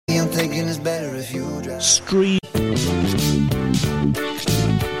Stream.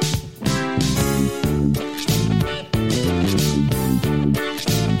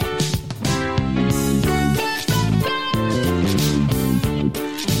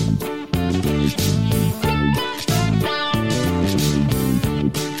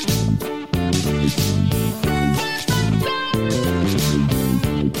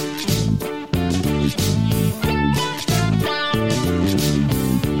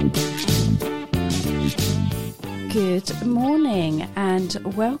 Good morning and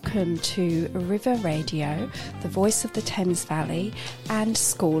welcome to River Radio, the voice of the Thames Valley, and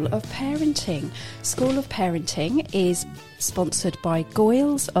School of Parenting. School of Parenting is sponsored by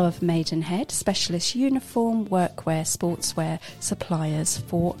Goyles of Maidenhead, specialist uniform, workwear, sportswear suppliers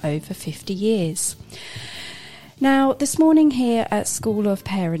for over 50 years. Now, this morning here at School of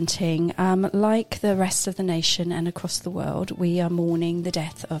Parenting, like the rest of the nation and across the world, we are mourning the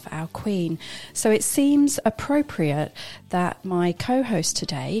death of our Queen. So it seems appropriate that my co-host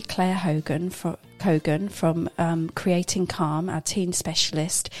today, Claire Hogan from Creating Calm, our teen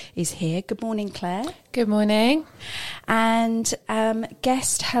specialist, is here. Good morning, Claire. Good morning. And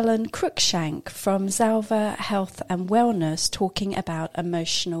guest Helen Cruikshank from Zalva Health and Wellness, talking about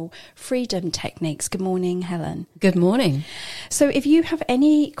emotional freedom techniques. Good morning, Helen. Good morning. So if you have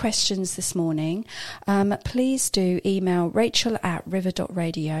any questions this morning, please do email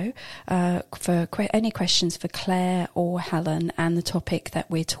rachel@river.radio for any questions for Claire or Helen and the topic that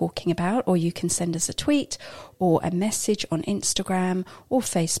we're talking about, or you can send us a tweet or a message on Instagram or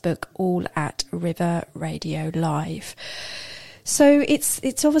Facebook, all at River Radio Live. So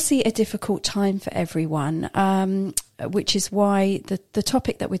it's obviously a difficult time for everyone, which is why the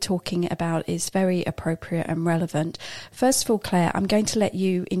topic that we're talking about is very appropriate and relevant. First of all, Claire, I'm going to let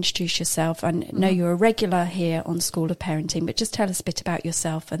you introduce yourself. I know you're a regular here on School of Parenting, but just tell us a bit about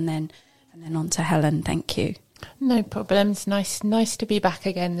yourself and then on to Helen. Thank you. No problems. Nice to be back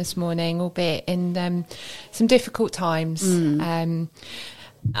again this morning, albeit in some difficult times.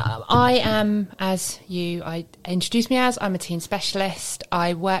 I am, as I introduced me as, I'm a teen specialist.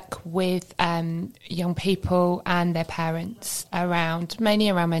 I work with young people and their parents mainly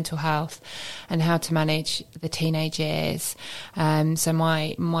around mental health and how to manage the teenage years. So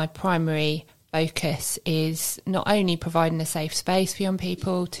my primary focus is not only providing a safe space for young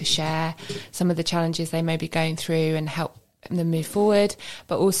people to share some of the challenges they may be going through and help them move forward,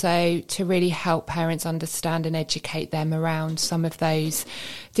 but also to really help parents understand and educate them around some of those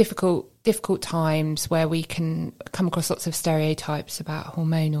difficult times where we can come across lots of stereotypes about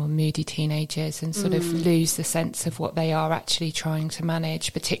hormonal and moody teenagers and sort of lose the sense of what they are actually trying to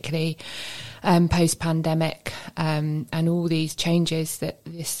manage, particularly post-pandemic, and all these changes that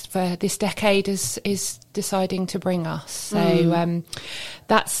this decade is deciding to bring us. So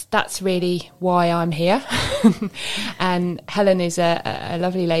that's really why I'm here. And Helen is a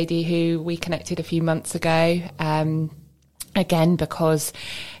lovely lady who we connected a few months ago. Again, because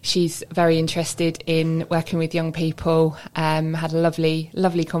she's very interested in working with young people, had a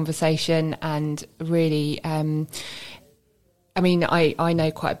lovely conversation, and really, I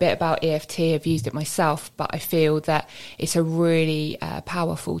know quite a bit about EFT. I've used it myself, but I feel that it's a really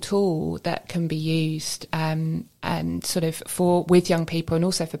powerful tool that can be used and sort of with young people and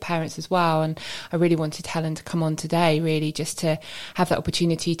also for parents as well. And I really wanted Helen to come on today, really just to have that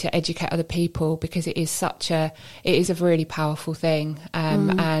opportunity to educate other people, because it is a really powerful thing.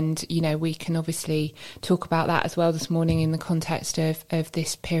 And, we can obviously talk about that as well this morning in the context of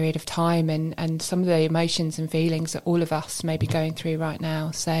this period of time and some of the emotions and feelings that all of us may be going through right now.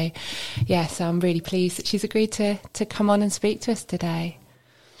 So, yes, I'm really pleased that she's agreed to come on and speak to us today.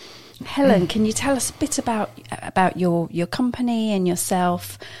 Helen, can you tell us a bit about your company and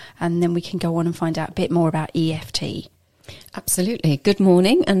yourself, and then we can go on and find out a bit more about EFT? Absolutely. Good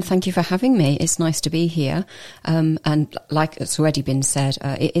morning, and thank you for having me. It's nice to be here. And like it's already been said,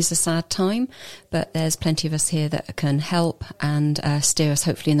 it is a sad time, but there's plenty of us here that can help and steer us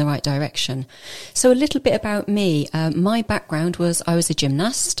hopefully in the right direction. So a little bit about me. My background was I was a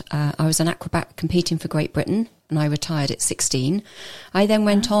gymnast. I was an acrobat competing for Great Britain, and I retired at 16. I then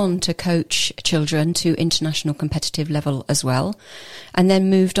went on to coach children to international competitive level as well, and then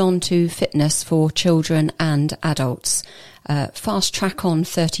moved on to fitness for children and adults. Fast track on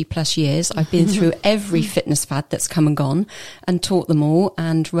 30 plus years. I've been through every fitness fad that's come and gone and taught them all,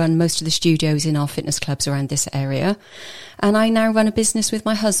 and run most of the studios in our fitness clubs around this area. And I now run a business with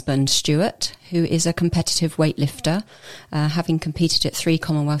my husband, Stuart, who is a competitive weightlifter, having competed at 3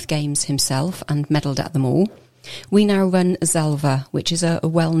 Commonwealth Games himself and medalled at them all. We now run Zalva, which is a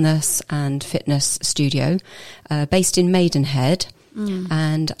wellness and fitness studio based in Maidenhead.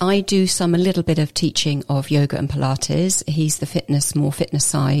 And I do a little bit of teaching of yoga and Pilates. He's the more fitness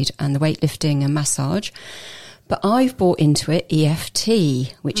side, and the weightlifting and massage. But I've brought into it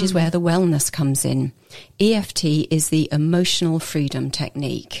EFT, which is where the wellness comes in. EFT is the emotional freedom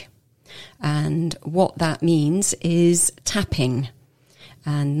technique. And what that means is tapping.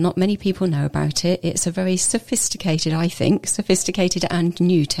 And not many people know about it. It's a very sophisticated and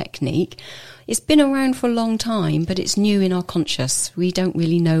new technique. It's been around for a long time, but it's new in our conscious. We don't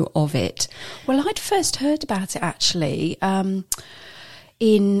really know of it. Well, I'd first heard about it actually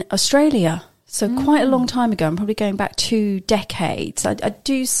in Australia. So quite a long time ago. I'm probably going back 2 decades. I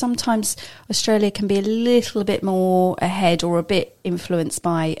do sometimes, Australia can be a little bit more ahead or a bit influenced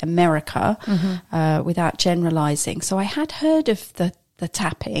by America without generalising. So I had heard of the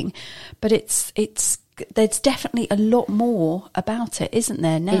tapping, but there's definitely a lot more about it, isn't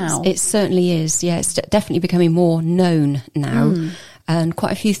there now? It certainly is. Yeah, it's definitely becoming more known now. And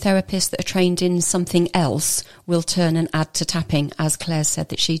quite a few therapists that are trained in something else will turn and add to tapping, as Claire said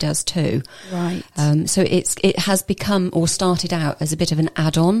that she does too. Right. So it has become, or started out as a bit of an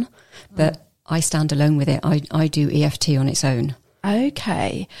add-on, but I stand alone with it. I do EFT on its own.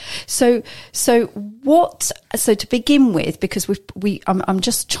 Okay, so to begin with, because I'm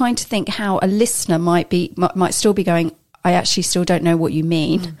just trying to think how a listener might still be going, I actually still don't know what you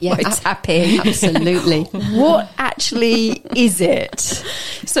mean by tapping. Absolutely. What actually is it?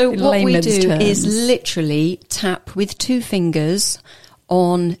 So what we do is literally tap with 2 fingers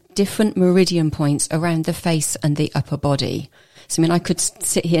on different meridian points around the face and the upper body. So, I mean, I could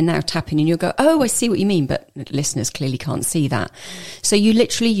sit here now tapping and you'll go, oh, I see what you mean, but listeners clearly can't see that. So you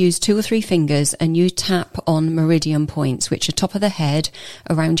literally use 2 or 3 fingers and you tap on meridian points, which are top of the head,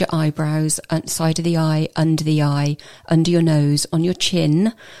 around your eyebrows, side of the eye, under your nose, on your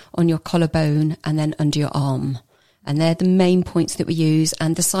chin, on your collarbone, and then under your arm. And they're the main points that we use.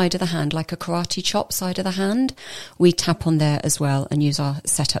 And the side of the hand, like a karate chop side of the hand, we tap on there as well and use our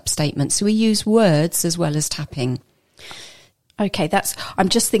setup statements. So we use words as well as tapping. Okay, I'm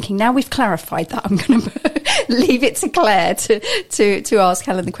just thinking, now we've clarified that, I'm going to leave it to Claire to ask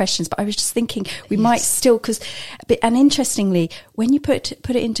Helen the questions. But I was just thinking we might still, and interestingly, when you put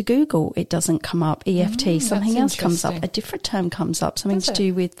it into Google, it doesn't come up, EFT, something else comes up, a different term comes up, something to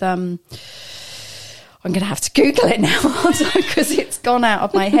do with, I'm going to have to Google it now, because it's gone out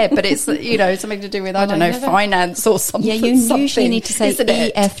of my head. But it's, something to do with, finance or something. Yeah, you usually need to say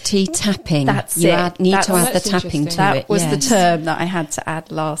EFT tapping. That's you it. Need to add the tapping to it. That was the term that I had to add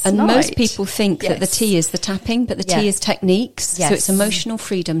last night. And most people think that the T is the tapping, but the T is techniques. Yes. So it's emotional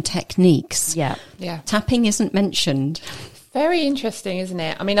freedom techniques. Yeah. Tapping isn't mentioned. Very interesting, isn't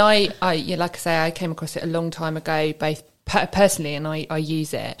it? I mean, I like I say, I came across it a long time ago, both personally, and I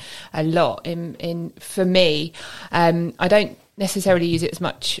use it a lot. For me, I don't necessarily use it as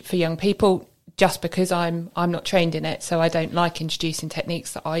much for young people, just because I'm not trained in it. So I don't like introducing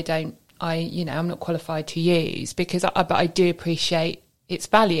techniques that I'm not qualified to use, but I do appreciate its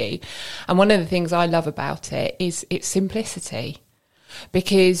value. And one of the things I love about it is its simplicity.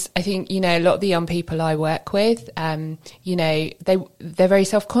 Because I think, a lot of the young people I work with, they're very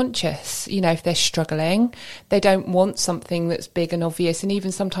self-conscious. If they're struggling, they don't want something that's big and obvious. And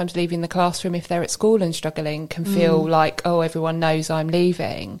even sometimes leaving the classroom, if they're at school and struggling, can feel like, oh, everyone knows I'm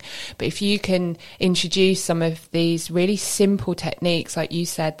leaving. But if you can introduce some of these really simple techniques, like you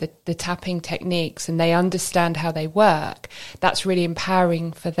said, the tapping techniques, and they understand how they work, that's really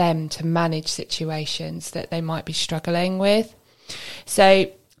empowering for them to manage situations that they might be struggling with.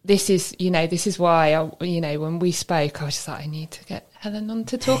 So this is why, when we spoke, I was just like, I need to get Helen on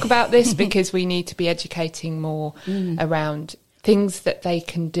to talk about this, because we need to be educating more around things that they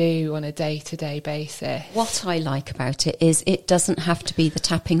can do on a day-to-day basis. What I like about it is it doesn't have to be the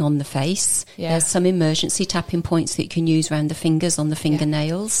tapping on the face. There's some emergency tapping points that you can use around the fingers, on the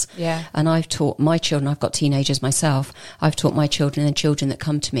fingernails. And I've taught my children, I've got teenagers myself, I've taught my children and children that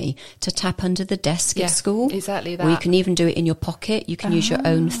come to me to tap under the desk at school. Exactly that. Or you can even do it in your pocket. You can use your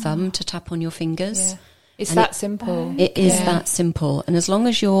own thumb to tap on your fingers. It's that simple. It is that simple. And as long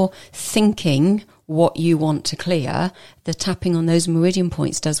as you're thinking what you want to clear, the tapping on those meridian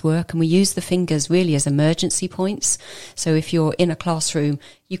points does work. And we use the fingers really as emergency points. So if you're in a classroom,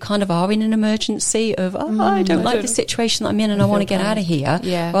 you kind of are in an emergency of, I don't like the situation that I'm in and I want to get out of here.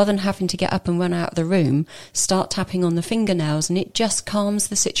 Rather than having to get up and run out of the room, start tapping on the fingernails, and it just calms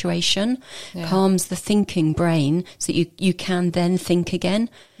the situation, calms the thinking brain, so that you can then think again.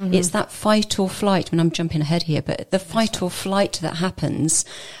 It's that fight or flight, and I'm jumping ahead here, but the fight or flight that happens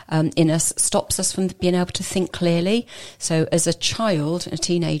in us stops us from being able to think clearly. So as a child, a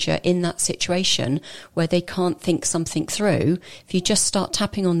teenager in that situation where they can't think something through, if you just start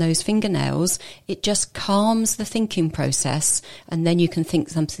tapping on those fingernails, it just calms the thinking process, and then you can think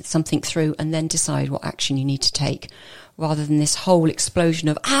something through and then decide what action you need to take, rather than this whole explosion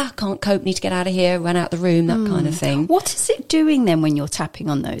of, can't cope, need to get out of here, run out the room, that kind of thing. What is it doing then when you're tapping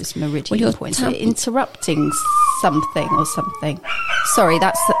on those meridian points? Is it interrupting something or something? Sorry,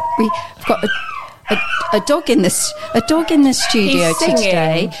 we've got a dog in the studio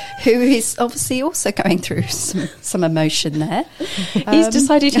today who is obviously also going through some emotion there. He's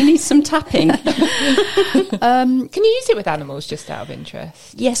decided he needs some tapping. Can you use it with animals, just out of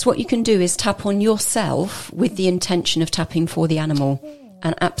interest? Yes, what you can do is tap on yourself with the intention of tapping for the animal.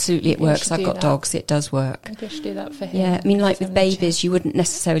 And absolutely it works. I've got dogs, it does work. Maybe I should do that for him. Yeah, I mean, like with babies, you wouldn't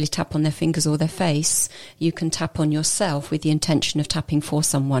necessarily tap on their fingers or their face. You can tap on yourself with the intention of tapping for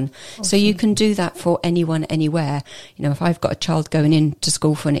someone. Awesome. So you can do that for anyone, anywhere. You know, if I've got a child going into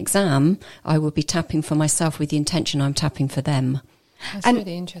school for an exam, I will be tapping for myself with the intention I'm tapping for them. That's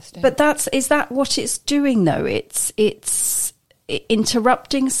really interesting. But is that what it's doing though? It's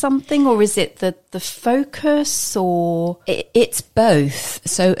interrupting something, or is it the focus, or it's both.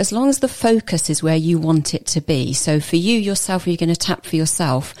 So as long as the focus is where you want it to be, so for you yourself, you're going to tap for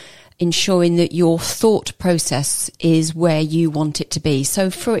yourself, ensuring that your thought process is where you want it to be. So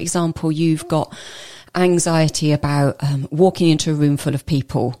for example, you've got anxiety about walking into a room full of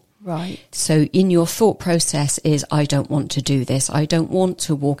people. Right. So in your thought process is, I don't want to do this. I don't want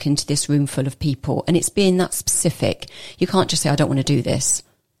to walk into this room full of people. And it's being that specific. You can't just say, I don't want to do this.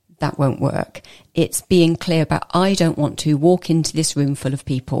 That won't work. It's being clear about, I don't want to walk into this room full of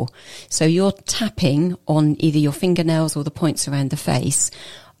people. So you're tapping on either your fingernails or the points around the face.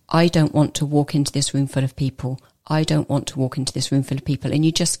 I don't want to walk into this room full of people. I don't want to walk into this room full of people. And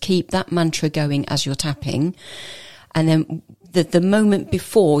you just keep that mantra going as you're tapping. And then the moment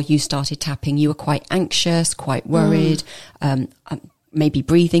before you started tapping, you were quite anxious, quite worried, maybe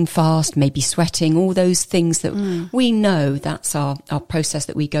breathing fast, maybe sweating, all those things that we know that's our process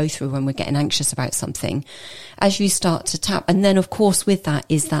that we go through when we're getting anxious about something. As you start to tap, and then of course with that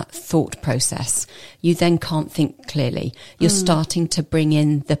is that thought process. You then can't think clearly. You're starting to bring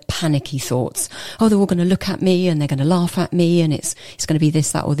in the panicky thoughts. Oh, they're all going to look at me and they're going to laugh at me and it's going to be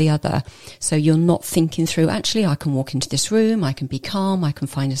this, that or the other. So you're not thinking through, actually, I can walk into this room, I can be calm, I can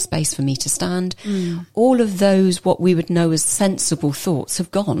find a space for me to stand. All of those, what we would know as sensible thoughts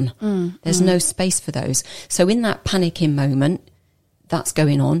have gone. There's no space for those. So in that panicking moment that's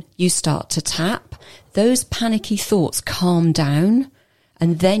going on, you start to tap. Those panicky thoughts calm down,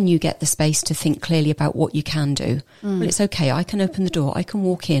 and then you get the space to think clearly about what you can do. Well, it's okay. I can open the door. I can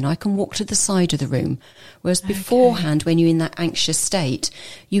walk in. I can walk to the side of the room. Whereas beforehand, when you're in that anxious state,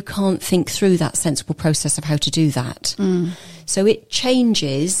 you can't think through that sensible process of how to do that. So it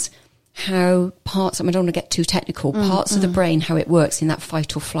changes how parts, I don't want to get too technical, parts of the brain, how it works in that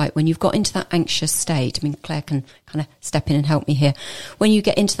fight or flight. When you've got into that anxious state, I mean, Claire can kind of step in and help me here. When you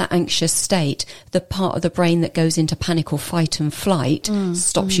get into that anxious state, the part of the brain that goes into panic or fight and flight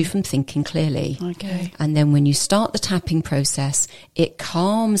stops you from thinking clearly. Okay. And then when you start the tapping process, it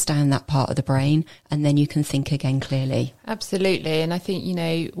calms down that part of the brain, and then you can think again clearly. Absolutely. And I think, you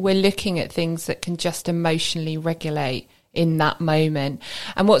know, we're looking at things that can just emotionally regulate in that moment.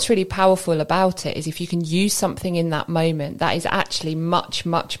 And what's really powerful about it is if you can use something in that moment, that is actually much,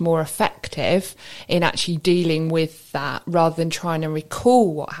 much more effective in actually dealing with that, rather than trying to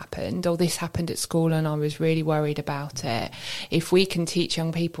recall what happened. Oh, this happened at school and I was really worried about it. If we can teach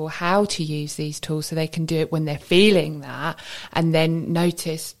young people how to use these tools so they can do it when they're feeling that, and then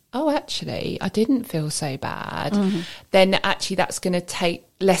notice, oh, actually, I didn't feel so bad, then actually that's going to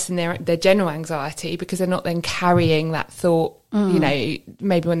lessen their general anxiety, because they're not then carrying that thought, you know,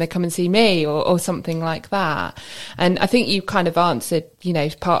 maybe when they come and see me or something like that. And I think you kind of answered, you know,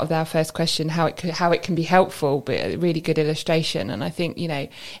 part of our first question, how it can be helpful, but a really good illustration. And I think, you know,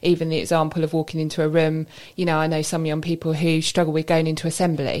 even the example of walking into a room, you know, I know some young people who struggle with going into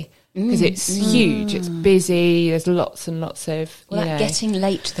assembly, because it's huge, it's busy, there's lots and lots of, getting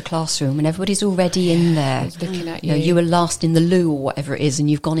late to the classroom and everybody's already in there looking at you. You were last in the loo or whatever it is, and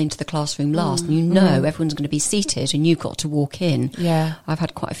you've gone into the classroom last, and you know everyone's going to be seated and you've got to walk in. I've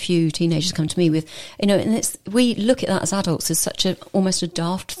had quite a few teenagers come to me with, you know, and we look at that as adults as such almost a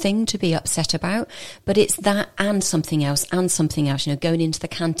daft thing to be upset about, but it's that and something else, you know, going into the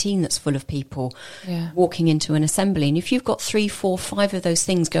canteen that's full of people, walking into an assembly, and if you've got 3, 4, 5 of those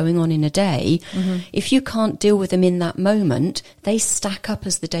things going on in a day, if you can't deal with them in that moment, they stack up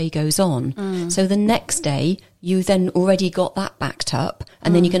as the day goes on. So the next day, you then already got that backed up,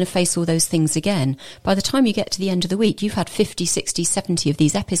 and then you're going to face all those things again. By the time you get to the end of the week, you've had 50, 60, 70 of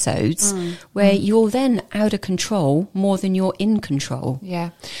these episodes where you're then out of control more than you're in control.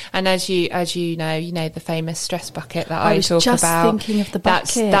 Yeah. And as you know, the famous stress bucket that I was talk just about. thinking of the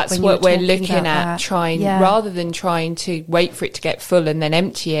bucket That's when what you were we're talking looking about at, that. rather than trying to wait for it to get full and then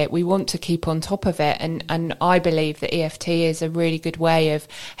empty it, we want to keep on top of it. And I believe that EFT is a really good way of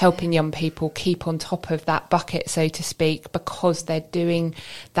helping young people keep on top of that bucket, so to speak, because they're doing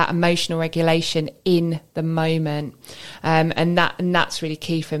that emotional regulation in the moment, and that's really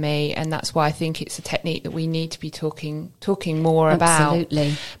key for me, and that's why I think it's a technique that we need to be talking more about.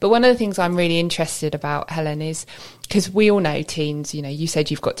 Absolutely. But one of the things I'm really interested about, Helen, is because we all know teens. You know, you said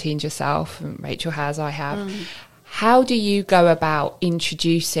you've got teens yourself, and Rachel has, I have. How do you go about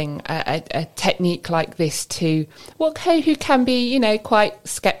introducing a technique like this to who can be, quite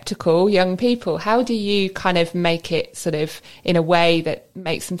sceptical young people? How do you kind of make it sort of in a way that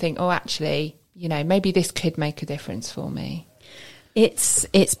makes them think, oh, actually, maybe this could make a difference for me? It's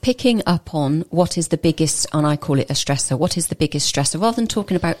picking up on what is the biggest, and I call it a stressor. What is the biggest stressor? Rather than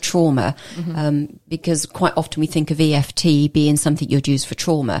talking about trauma, because quite often we think of EFT being something you'd use for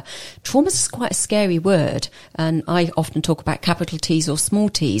trauma. Trauma is quite a scary word, and I often talk about capital T's or small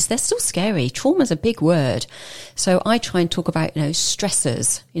t's. They're still scary. Trauma is a big word. So I try and talk about,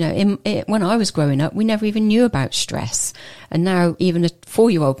 stressors. When I was growing up, we never even knew about stress. And now even a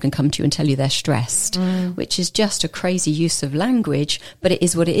 4-year-old can come to you and tell you they're stressed, which is just a crazy use of language, but it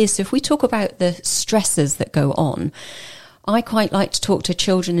is what it is. So if we talk about the stresses that go on, I quite like to talk to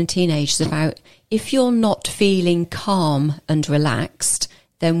children and teenagers about, if you're not feeling calm and relaxed,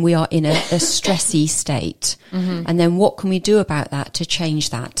 then we are in a stressy state. And then what can we do about that to change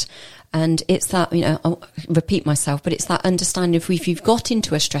that? And it's that, I'll repeat myself, but it's that understanding if you've got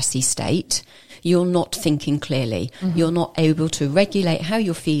into a stressy state, you're not thinking clearly. You're not able to regulate how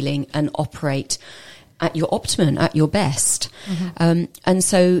you're feeling and operate at your optimum, at your best. And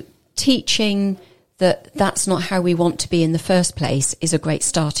so teaching that that's not how we want to be in the first place is a great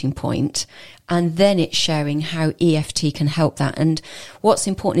starting point. And then it's sharing how EFT can help that. And what's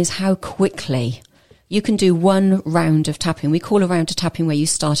important is how quickly. You can do one round of tapping. We call a round of tapping where you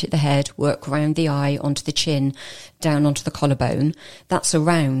start at the head, work round the eye, onto the chin, down onto the collarbone. That's a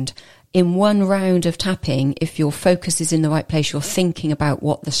round. In one round of tapping, if your focus is in the right place, you're thinking about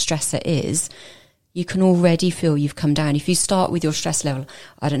what the stressor is, you can already feel you've come down. If you start with your stress level,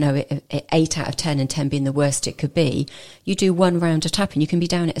 8 out of 10 and 10 being the worst it could be, you do one round of tapping, you can be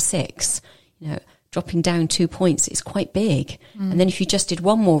down at a 6. Dropping down 2 points is quite big. And then if you just did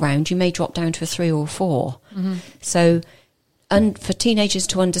one more round, you may drop down to a 3 or 4. So, and for teenagers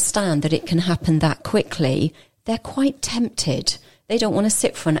to understand that it can happen that quickly, they're quite tempted. They don't want to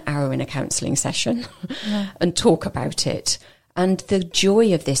sit for an hour in a counselling session and talk about it. And the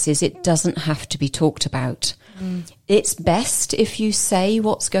joy of this is it doesn't have to be talked about. It's best if you say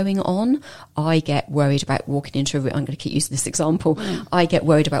what's going on. I get worried about walking into a room. I'm going to keep using this example. I get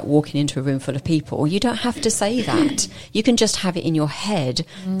worried about walking into a room full of people. You don't have to say that. You can just have it in your head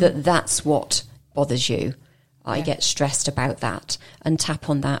that that's what bothers you. I get stressed about that, and tap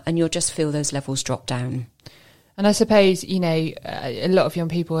on that, and you'll just feel those levels drop down. And I suppose, a lot of young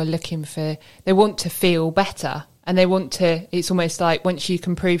people are they want to feel better. And they want to, it's almost like once you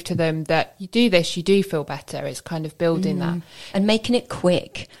can prove to them that you do this, you do feel better. It's kind of building that. And making it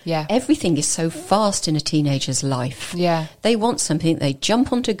quick. Yeah. Everything is so fast in a teenager's life. Yeah. They want something, they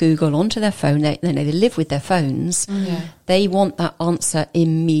jump onto Google, onto their phone, they live with their phones. They want that answer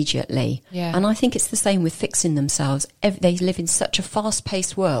immediately. Yeah. And I think it's the same with fixing themselves. They live in such a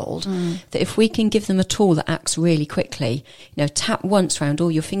fast-paced world that if we can give them a tool that acts really quickly, tap once round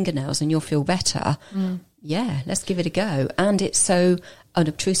all your fingernails and you'll feel better. Yeah, let's give it a go. And it's so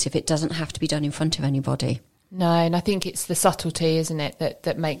unobtrusive, it doesn't have to be done in front of anybody. No, and I think it's the subtlety, isn't it,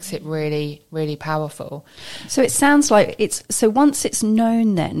 that makes it really, really powerful. So it sounds like once it's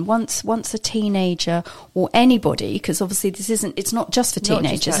known, then once a teenager or anybody, because obviously it's not just for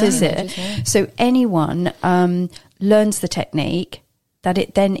teenagers, is it? Yeah. So anyone learns the technique, that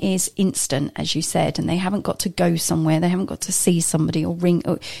it then is instant, as you said, and they haven't got to go somewhere, they haven't got to see somebody or ring,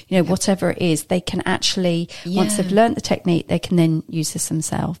 or whatever it is. They can actually, once they've learnt the technique, they can then use this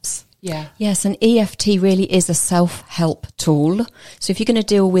themselves. Yeah. Yes, and EFT really is a self-help tool. So if you're going to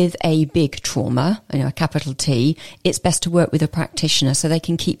deal with a big trauma, a capital T, it's best to work with a practitioner so they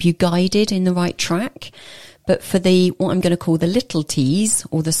can keep you guided in the right track. But for what I'm going to call the little T's,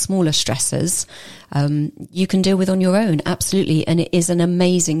 or the smaller stressors, you can deal with on your own, absolutely. And it is an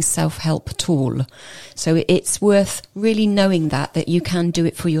amazing self-help tool. So it's worth really knowing that you can do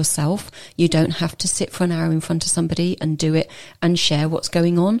it for yourself. You don't have to sit for an hour in front of somebody and do it and share what's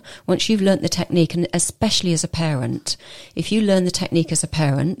going on. Once you've learnt the technique, and especially as a parent, if you learn the technique as a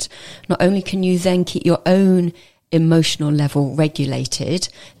parent, not only can you then keep your own emotional level regulated,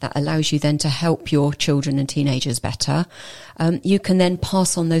 that allows you then to help your children and teenagers better, you can then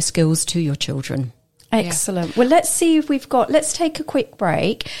pass on those skills to your children. Excellent. Well, let's take a quick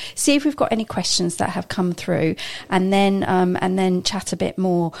break, see if we've got any questions that have come through, and then chat a bit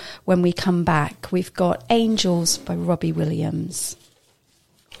more when we come back. We've got Angels by Robbie Williams.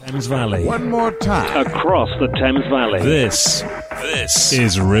 Thames Valley. One more time. Across the Thames Valley. This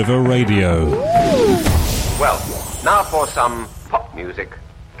is River Radio. Well, now for some pop music.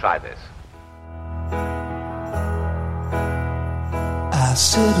 Try this. I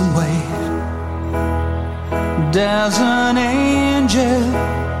sit and wait. There's an angel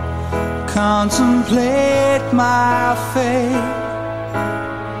contemplate my fate.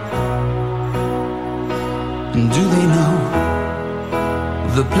 And do they know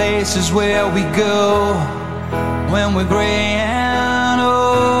the places where we go when we're gray and old?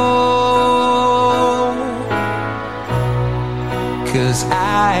 'Cause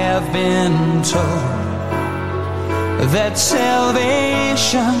I have been told that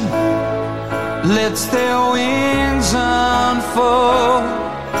salvation lets their wings unfold.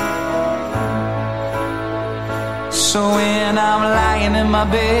 So when I'm lying in my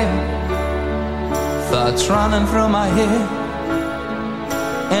bed, thoughts running through my head,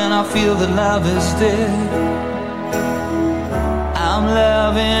 and I feel that love is dead, I'm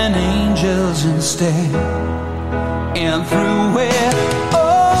loving angels instead. And through it,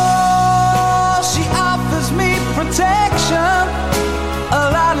 oh, she offers me protection, a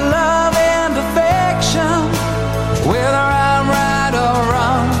lot of love and affection, whether I'm right or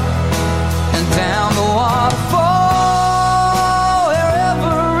wrong, and down the waterfall,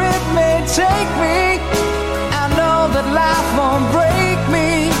 wherever it may take me, I know that life won't break me.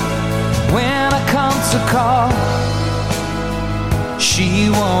 When I come to call, she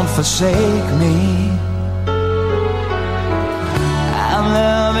won't forsake me. I'm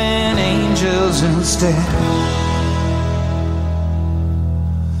loving angels instead.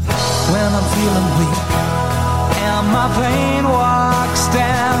 When I'm feeling weak and my pain walks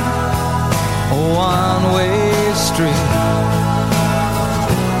down a one-way street,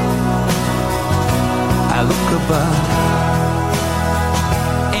 I look above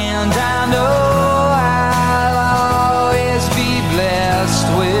and I know I'll always be blessed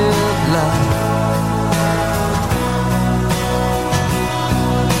with love.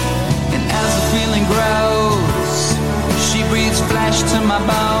 And as the feeling grows, she breathes flesh to my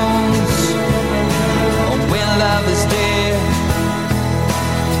bones. When love is dead,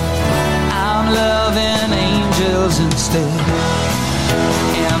 I'm loving angels instead.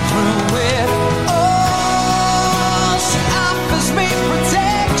 And through it, oh, she offers me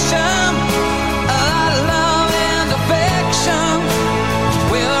protection, a lot of love and affection,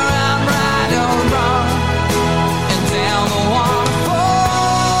 whether I'm right or wrong, and down the waterfall,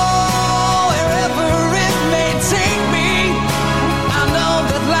 wherever it may take me, I know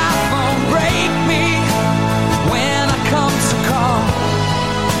that life won't break me. When I come to call,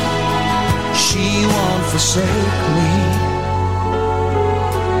 she won't forsake me.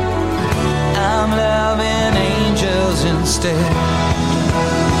 I'm loving angels instead.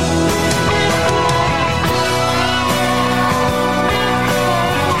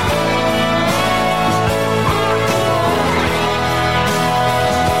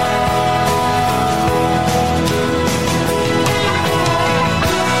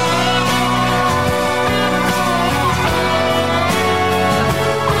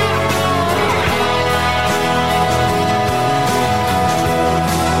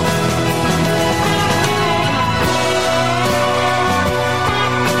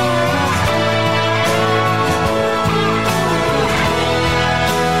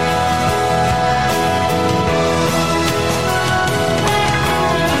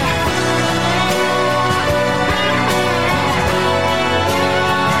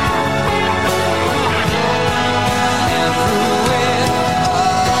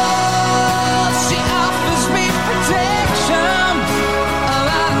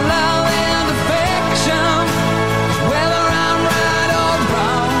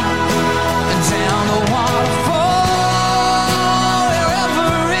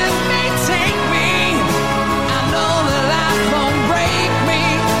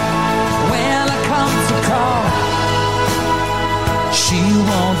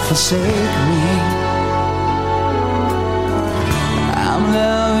 forsake me. I'm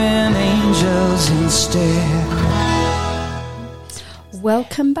loving angels instead.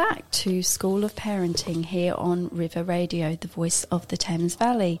 Welcome back to School of Parenting here on River Radio, the voice of the Thames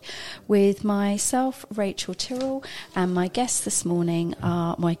Valley, with myself, Rachel Tyrrell, and my guests this morning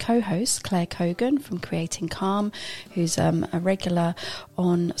are my co-host, Claire Cogan from Creating Calm, who's a regular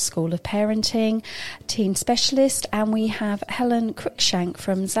on School of Parenting, teen specialist, and we have Helen Cruikshank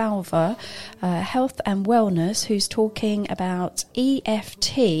from Zalva Health and Wellness, who's talking about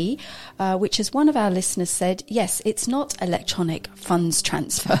EFT, which, as one of our listeners said, yes, it's not electronic funds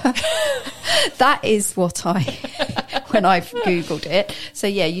transfer. That is what when I've Googled it. So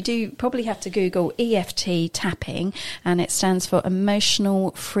yeah, you do probably have to Google EFT tapping, and it stands for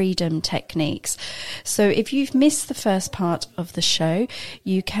Emotional Freedom Techniques. So if you've missed the first part of the show,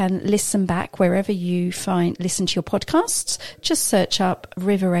 you can listen back wherever you listen to your podcasts. Just search up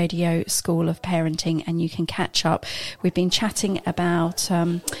River Radio School of Parenting and you can catch up. We've been chatting about,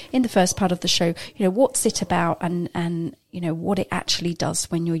 in the first part of the show, what's it about and what it actually does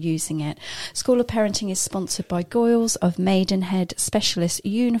when you're using it. School of Parenting is sponsored by Goyles of Maidenhead, specialist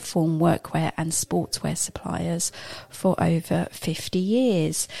uniform workwear and sportswear suppliers for over 50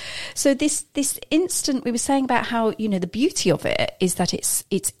 years. So this instant, we were saying about how, the beauty of it is that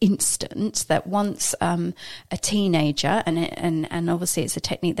it's instant, that once a teenager, and obviously it's a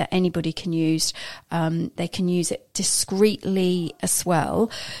technique that anybody can use, they can use it discreetly as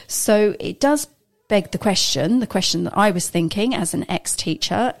well. So it does beg the question that I was thinking as an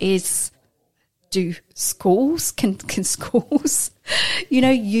ex-teacher is, can schools,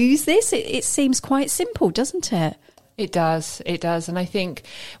 use this? It seems quite simple, doesn't it? It does. And I think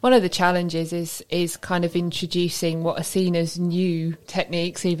one of the challenges is kind of introducing what are seen as new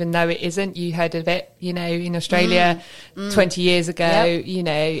techniques, even though it isn't. You heard of it, in Australia 20 years ago.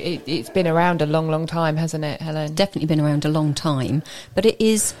 Yep. It's been around a long, long time, hasn't it, Helen? Definitely been around a long time, but it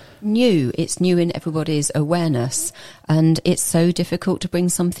is new. It's new in everybody's awareness, and it's so difficult to bring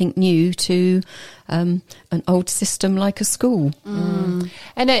something new to an old system like a school. And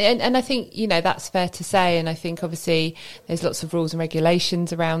I think that's fair to say, and I think obviously there's lots of rules and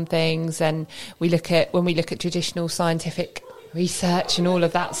regulations around things, and when we look at traditional scientific research and all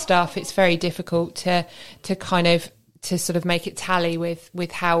of that stuff, it's very difficult to sort of make it tally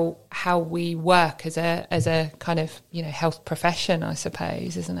with how we work as a kind of health profession, I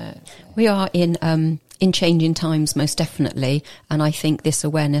suppose, isn't it? We are in changing times, most definitely, and I think this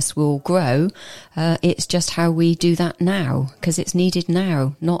awareness will grow. It's just how we do that now, because it's needed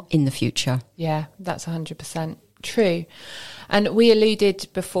now, not in the future. Yeah, that's 100% true. And we alluded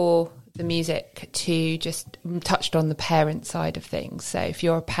before the music to just touched on the parent side of things. So if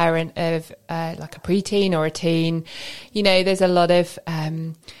you're a parent of like a preteen or a teen, there's a lot of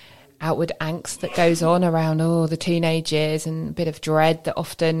outward angst that goes on around the teenage years, and a bit of dread that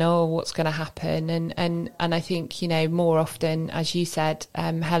often what's going to happen, and I think more often, as you said,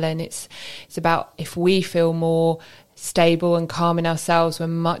 Helen, it's about if we feel more stable and calm in ourselves, we're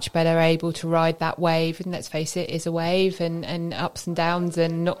much better able to ride that wave. And let's face it, is a wave, and ups and downs,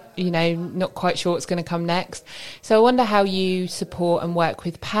 and not quite sure what's going to come next. So I wonder how you support and work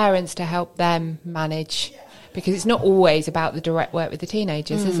with parents to help them manage, because it's not always about the direct work with the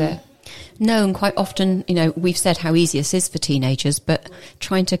teenagers, is it? No, and quite often, we've said how easy this is for teenagers, but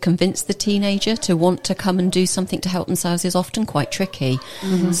trying to convince the teenager to want to come and do something to help themselves is often quite tricky.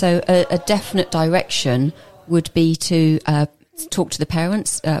 Mm-hmm. So a definite direction would be to talk to the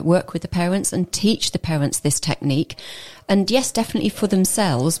parents, work with the parents and teach the parents this technique. And yes, definitely for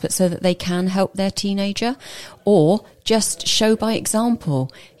themselves, but so that they can help their teenager, or just show by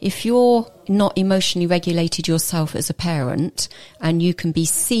example. If you're not emotionally regulated yourself as a parent, and you can be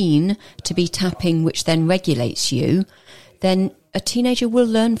seen to be tapping, which then regulates you, then a teenager will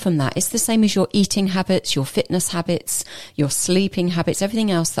learn from that. It's the same as your eating habits, your fitness habits, your sleeping habits, everything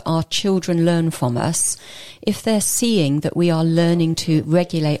else that our children learn from us. If they're seeing that we are learning to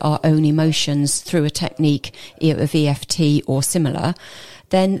regulate our own emotions through a technique of EFT or similar,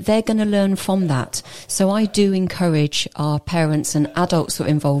 then they're going to learn from that. So I do encourage our parents and adults who are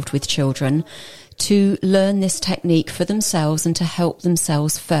involved with children to learn this technique for themselves and to help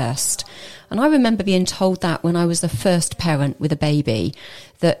themselves first. And I remember being told that when I was the first parent with a baby,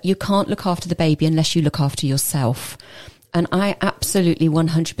 that you can't look after the baby unless you look after yourself. And I absolutely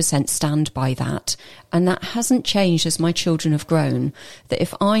 100% stand by that. And that hasn't changed as my children have grown. That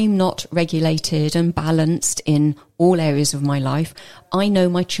if I'm not regulated and balanced in all areas of my life, I know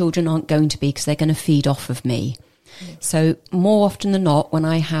my children aren't going to be, because they're going to feed off of me. So more often than not, when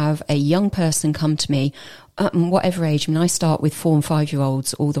I have a young person come to me, whatever age. I mean, I start with 4 and 5 year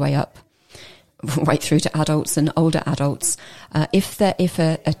olds all the way up, right through to adults and older adults. If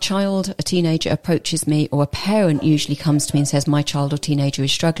a child, a teenager approaches me, or a parent usually comes to me and says, my child or teenager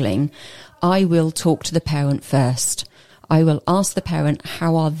is struggling, I will talk to the parent first. I will ask the parent,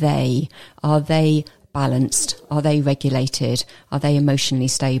 how are they? Are they balanced? Are they regulated? Are they emotionally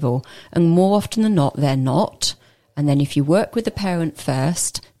stable? And more often than not, they're not. And then if you work with the parent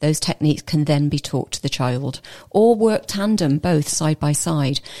first, those techniques can then be taught to the child, or work tandem, both side by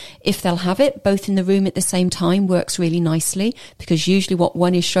side. If they'll have it both in the room at the same time, works really nicely, because usually what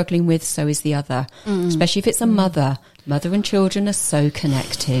one is struggling with, so is the other, especially if it's a mother. Mother and children are so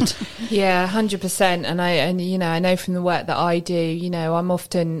connected. Yeah, 100%. And I know from the work that I do, I'm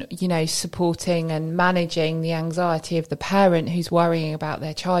often, supporting and managing the anxiety of the parent who's worrying about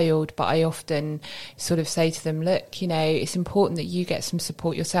their child. But I often sort of say to them, look, it's important that you get some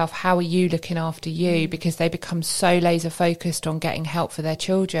support yourself. How are you looking after you? Because they become so laser focused on getting help for their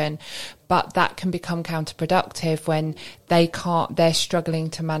children. But that can become counterproductive when they're struggling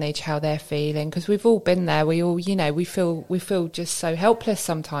to manage how they're feeling, because we've all been there. We all, we feel just so helpless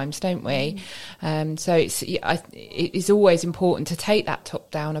sometimes, don't we? So it is always important to take that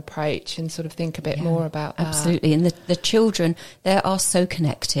top-down approach and sort of think a bit more about that. Absolutely. And the children, they are so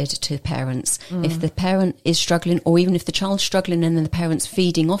connected to parents. If the parent is struggling, or even if the child's struggling and then the parent's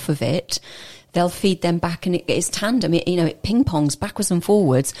feeding off of it, they'll feed them back, and it is tandem. It ping-pongs backwards and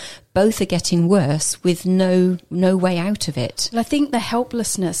forwards. Both are getting worse with no way out of it. Well, I think the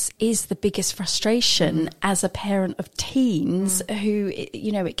helplessness is the biggest frustration as a parent of teens who,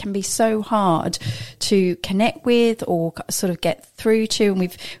 it can be so hard to connect with or sort of get through to. And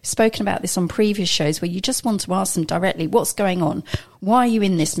we've spoken about this on previous shows, where you just want to ask them directly, what's going on? Why are you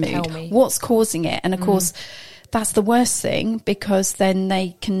in this mood? Tell me. What's causing it? And of course, that's the worst thing, because then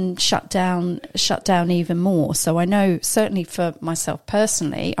they can shut down even more. So I know, certainly for myself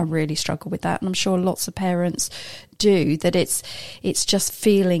personally, I really struggle with that, and I'm sure lots of parents do, that it's just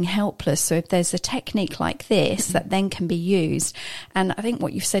feeling helpless. So if there's a technique like this that then can be used, and I think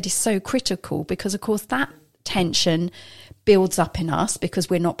what you've said is so critical, because of course that tension builds up in us because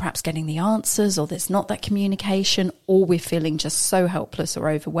we're not perhaps getting the answers, or there's not that communication, or we're feeling just so helpless or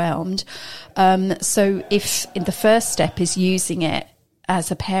overwhelmed. So if the first step is using it as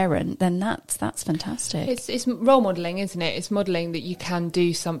a parent, then that's fantastic. It's role modelling, isn't it? It's modelling that you can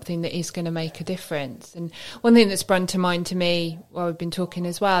do something that is going to make a difference. And one thing that's sprung to mind to me while we've been talking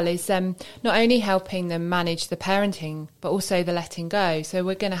as well is not only helping them manage the parenting, but also the letting go. So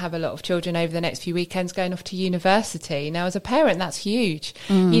we're going to have a lot of children over the next few weekends going off to university. Now, as a parent, that's huge.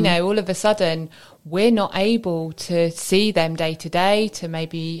 All of a sudden, we're not able to see them day to day, to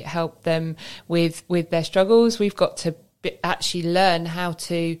maybe help them with their struggles. We've got to actually learn how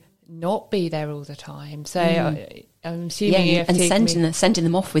to not be there all the time. So I'm assuming and sending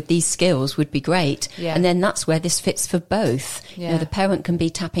them off with these skills would be great. Yeah. And then that's where this fits for both. Yeah. The parent can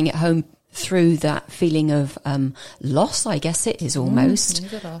be tapping at home through that feeling of loss, I guess it is almost,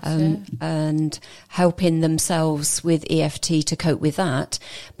 and helping themselves with EFT to cope with that,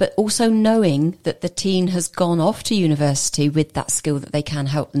 but also knowing that the teen has gone off to university with that skill that they can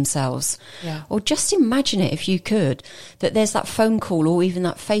help themselves. Yeah. Or just imagine it, if you could, that there's that phone call or even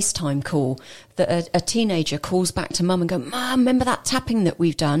that FaceTime call that a teenager calls back to mum and go, Mum, remember that tapping that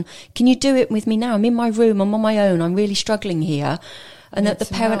we've done? Can you do it with me now? I'm in my room, I'm on my own, I'm really struggling here. And that the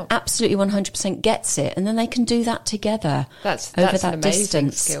parent absolutely 100% gets it, and then they can do that together. That's over that an amazing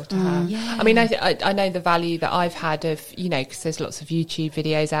distance. Skill to have. Yeah. I mean, I know the value that I've had of, because there's lots of YouTube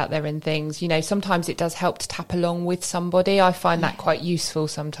videos out there and things. Sometimes it does help to tap along with somebody. I find that quite useful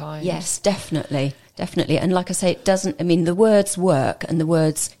sometimes. Yes, definitely. And like I say, the words work, and the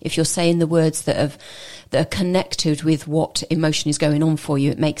words, if you're saying the words that are connected with what emotion is going on for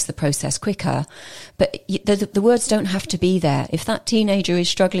you, it makes the process quicker. But the words don't have to be there. If that teenager is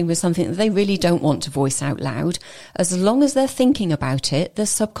struggling with something that they really don't want to voice out loud, as long as they're thinking about it, the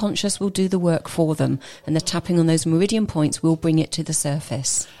subconscious will do the work for them, and the tapping on those meridian points will bring it to the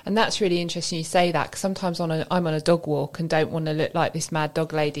surface. And that's really interesting you say that, because sometimes I'm on a dog walk and don't want to look like this mad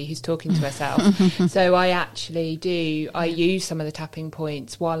dog lady who's talking to herself. So I use some of the tapping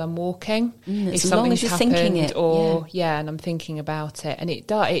points while I'm walking. As long as you're thinking it. And I'm thinking about it. And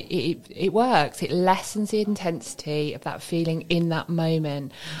it works. It lessens the intensity of that feeling in that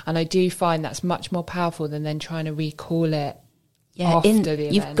moment. And I do find that's much more powerful than then trying to recall it. After the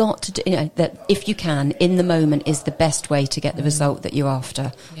event. You've got to do, that if you can, in the moment is the best way to get the result that you're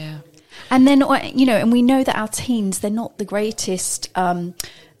after. Yeah. And then, and we know that our teens, they're not the greatest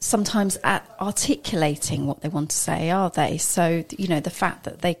sometimes articulating what they want to say, are they? So, the fact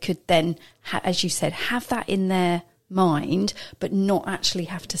that they could then, as you said, have that in their mind, but not actually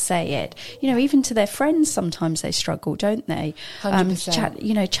have to say it. Even to their friends, sometimes they struggle, don't they?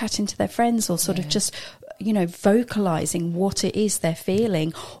 100%. Chatting to their friends, or sort of just, vocalizing what it is they're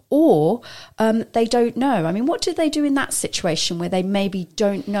feeling, or they don't know. I mean, what do they do in that situation where they maybe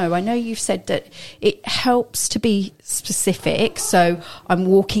don't know? I know you've said that it helps to be specific. So I'm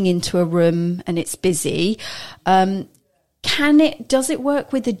walking into a room and it's busy. Does it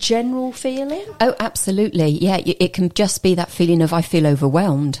work with the general feeling? Oh, absolutely. Yeah, it can just be that feeling of I feel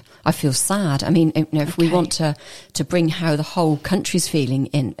overwhelmed, I feel sad. I mean, if we want to bring how the whole country's feeling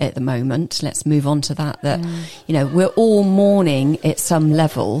in at the moment, let's move on to that, we're all mourning at some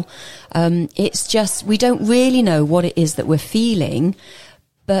level. It's just, we don't really know what it is that we're feeling,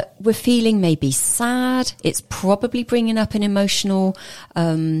 but we're feeling maybe sad. It's probably bringing up an emotional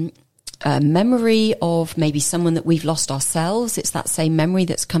memory of maybe someone that we've lost ourselves. It's that same memory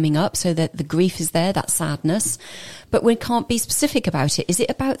that's coming up, so that the grief is there, that sadness, but we can't be specific about it. Is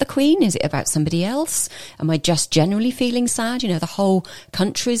it about the Queen? Is it about somebody else? Am I just generally feeling sad? The whole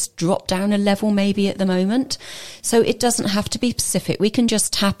country's dropped down a level maybe at the moment. So it doesn't have to be specific. We can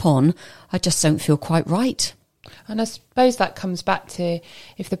just tap on, I just don't feel quite right. And I suppose that comes back to,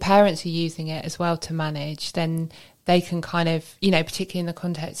 if the parents are using it as well to manage, then they can kind of, particularly in the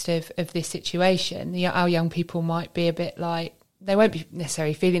context of this situation, our young people might be a bit like, they won't be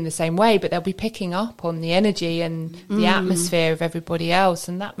necessarily feeling the same way, but they'll be picking up on the energy and the atmosphere of everybody else,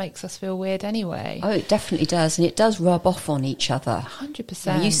 and that makes us feel weird anyway. Oh, it definitely does, and it does rub off on each other.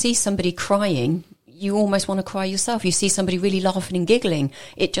 100%. You see somebody crying, you almost want to cry yourself. You see somebody really laughing and giggling,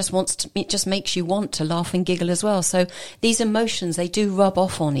 it just makes you want to laugh and giggle as well. So these emotions, they do rub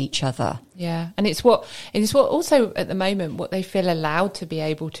off on each other. Yeah, and it's what also at the moment what they feel allowed to be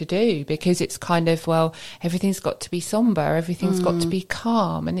able to do, because it's kind of, well, everything's got to be somber, everything's got to be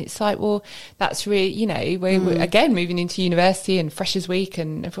calm, and it's like, well, that's really, we're again moving into university and Freshers Week,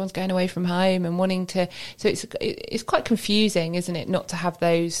 and everyone's going away from home and wanting to. So it's quite confusing, isn't it, not to have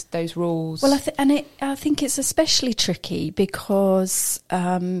those rules? Well, I think it's especially tricky because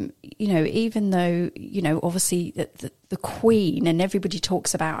even though obviously the Queen, and everybody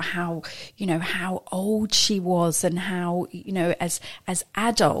talks about how old she was and how as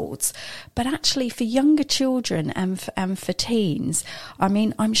adults, but actually for younger children and for teens, I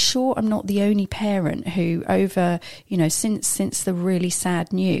mean, I'm sure I'm not the only parent who over since the really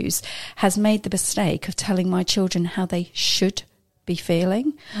sad news has made the mistake of telling my children how they should be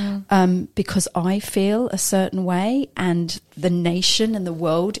feeling, because I feel a certain way and the nation and the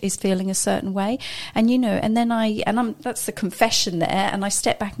world is feeling a certain way, and and then I'm that's the confession there, and I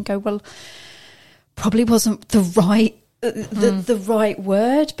step back and go, well, probably wasn't the right the right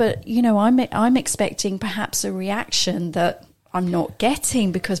word, but I'm expecting perhaps a reaction that I'm not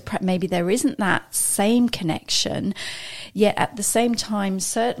getting, because maybe there isn't that same connection. Yet at the same time,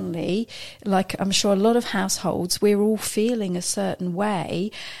 certainly, like I'm sure a lot of households, we're all feeling a certain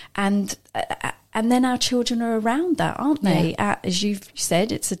way, and then our children are around that, aren't they? Yeah. As you've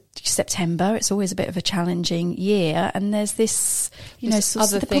said, it's September. It's always a bit of a challenging year, and there's this, other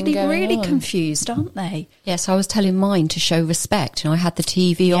they're thing probably going really on. confused, aren't they? Yes, I was telling mine to show respect, and I had the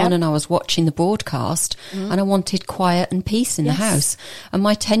TV on and I was watching the broadcast, and I wanted quiet and peace in the house, and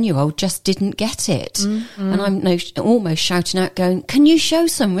my 10-year-old just didn't get it, and I'm almost shouting out, going, "Can you show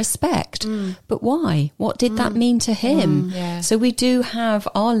some respect?" But why? What did that mean to him? So we do have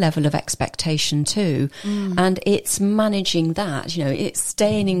our level of expectation too, and it's managing that. It's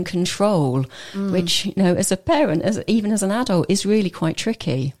staying in control, which as a parent, even as an adult, is really quite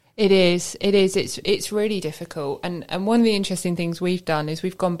tricky. It is. It's really difficult. And one of the interesting things we've done is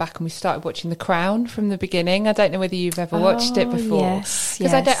we've gone back and we started watching The Crown from the beginning. I don't know whether you've ever watched it before. Yes.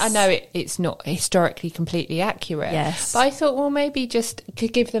 Because I know it's not historically completely accurate. Yes. But I thought, well, maybe just to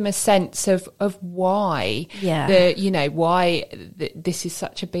give them a sense of why why this is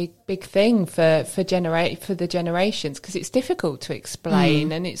such a big thing for the generations, because it's difficult to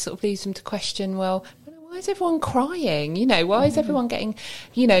explain, and it sort of leads them to question, well, why is everyone crying? Why is everyone getting,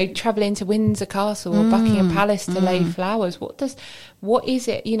 travelling to Windsor Castle or Buckingham Palace to lay flowers? What is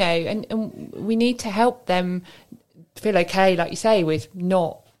it, and we need to help them feel okay, like you say, with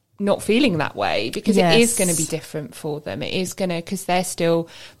not not feeling that way, because it is going to be different for them. It is going to, because they're still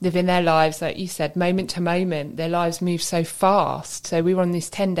living their lives, like you said, moment to moment. Their lives move so fast. So we were on this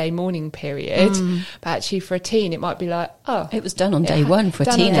 10-day mourning period, but actually for a teen, it might be like, oh, it was done on day one for a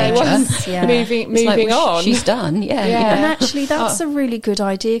teenager. Moving on. She's done. Yeah. And actually, that's a really good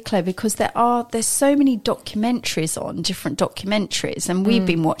idea, Claire, because there's so many documentaries on different documentaries, and we've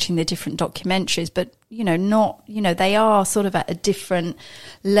been watching the different documentaries, but they are sort of at a different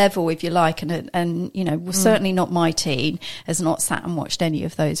level, if you like, and certainly not my teen has not sat and watched any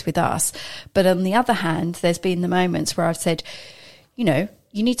of those with us. But on the other hand, there's been the moments where I've said, you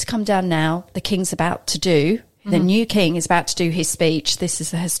need to come down now. The King's about to do. The new king is about to do his speech. This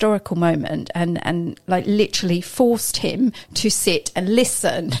is a historical moment, and like literally forced him to sit and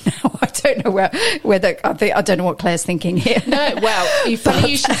listen. Now I don't know whether I don't know what Claire's thinking here. No, well,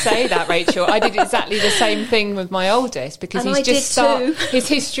 funny you should say that, Rachel. I did exactly the same thing with my oldest, because he's just started his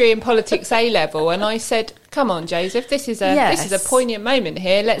history and politics A level, and I said, come on, Joseph, this is a poignant moment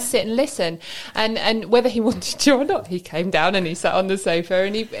here. Let's sit and listen. And whether he wanted to or not, he came down and he sat on the sofa,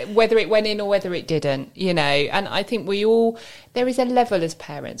 and whether it went in or whether it didn't, And I think there is a level as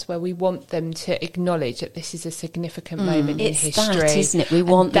parents where we want them to acknowledge that this is a significant moment in history. It's that, isn't it? We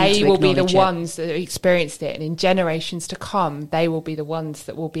want them to they will be the acknowledge ones that have experienced it, and in generations to come, they will be the ones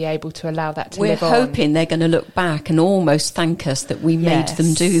that will be able to allow that to live on. We're hoping they're going to look back and almost thank us that we made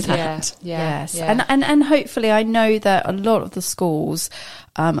them do that. Yes. And hopefully, I know that a lot of the schools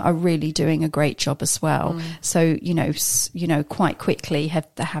are really doing a great job as well. So, quite quickly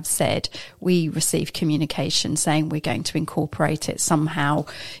have said, we receive communication saying we're going to incorporate it somehow.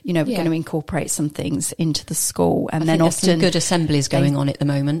 We're going to incorporate some things into the school. And then often some good assemblies going on at the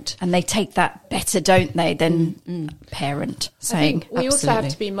moment. And they take that better, don't they, than parent saying. We also have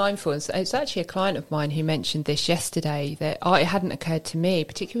to be mindful. It's actually a client of mine who mentioned this yesterday, that it hadn't occurred to me,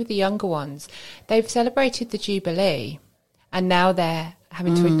 particularly with the younger ones. They've celebrated the Jubilee, and now they're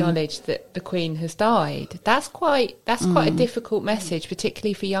having to acknowledge that the Queen has died. That's quite a difficult message,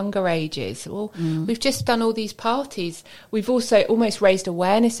 particularly for younger ages. Well, we've just done all these parties. We've also almost raised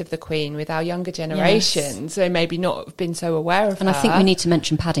awareness of the Queen with our younger generations. They maybe not have been so aware of her. And I think we need to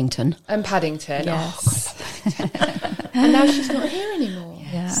mention Paddington. And Paddington. Yes. Oh, God, Paddington. And now she's not here anymore.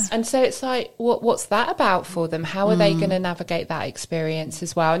 Yes. And so it's like, what's that about for them? How are they going to navigate that experience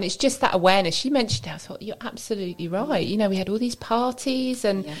as well? And it's just that awareness. She mentioned it. I thought, you're absolutely right. We had all these parties,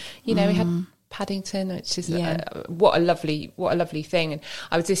 and we had Paddington, which is what a lovely thing. And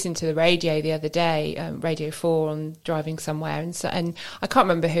I was listening to the radio the other day, Radio 4, on driving somewhere, and I can't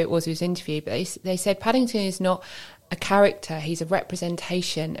remember who it was who was interviewed, but they said Paddington is not a character, he's a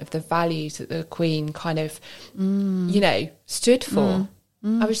representation of the values that the Queen kind of stood for.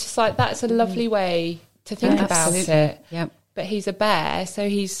 I was just like, that's a lovely way to think about it. Yep. But he's a bear, so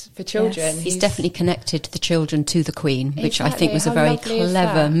he's for children. Yes. He's definitely connected the children to the Queen, which I think was a very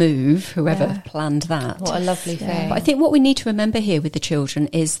clever move, whoever planned that. What a lovely thing. But I think what we need to remember here with the children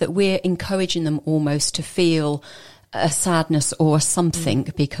is that we're encouraging them almost to feel a sadness or something,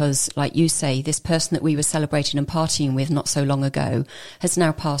 because, like you say, this person that we were celebrating and partying with not so long ago has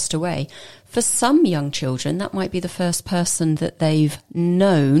now passed away. For some young children, that might be the first person that they've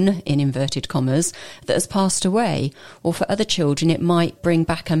known, in inverted commas, that has passed away. Or for other children, it might bring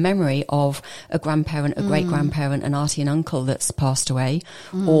back a memory of a grandparent, a great-grandparent, an auntie and uncle that's passed away,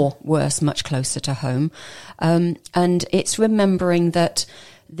 or worse, much closer to home. And it's remembering that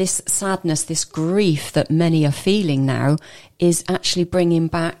this sadness, this grief that many are feeling now is actually bringing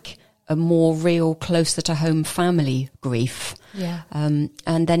back a more real, closer to home family grief. Yeah. And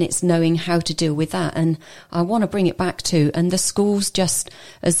then it's knowing how to deal with that. And I want to bring it back to, and the schools, just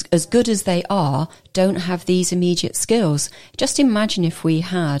as good as they are, don't have these immediate skills. Just imagine if we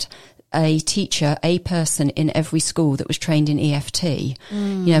had a teacher, a person in every school that was trained in EFT.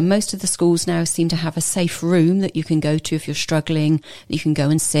 Most of the schools now seem to have a safe room that you can go to if you're struggling, you can go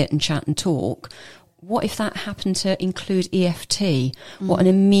and sit and chat and talk. What if that happened to include EFT? What an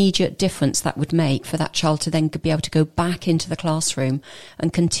immediate difference that would make for that child to then be able to go back into the classroom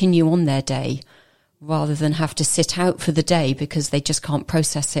and continue on their day, rather than have to sit out for the day because they just can't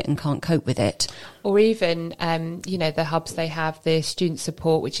process it and can't cope with it. Or even, the hubs they have, the student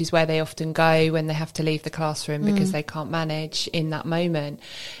support, which is where they often go when they have to leave the classroom because they can't manage in that moment.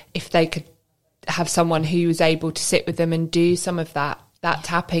 If they could have someone who was able to sit with them and do some of that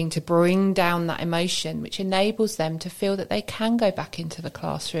tapping to bring down that emotion, which enables them to feel that they can go back into the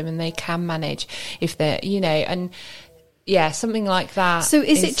classroom and they can manage if they're, something like that. So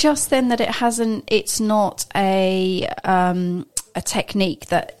is it just then that it's not a a technique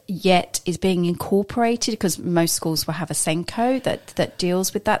that yet is being incorporated? Because most schools will have a Senko that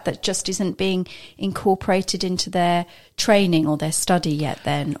deals with that just isn't being incorporated into their training or their study yet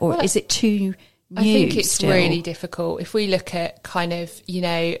then? Or is it too new? I think it's still really difficult. If we look at kind of,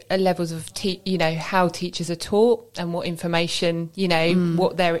 levels of, how teachers are taught and what information,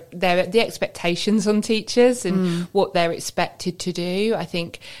 what the expectations on teachers and what they're expected to do, I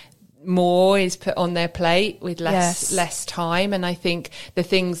think more is put on their plate with less time. And I think the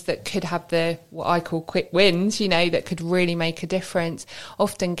things that could have what I call quick wins, that could really make a difference,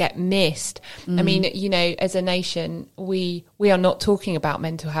 often get missed. I mean, as a nation, we are not talking about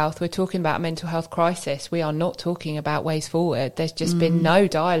mental health. We're talking about a mental health crisis. We are not talking about ways forward. There's just been no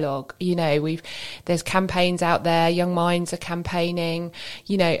dialogue. There's campaigns out there. Young Minds are campaigning,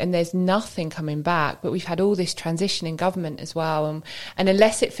 and there's nothing coming back. But we've had all this transition in government as well. And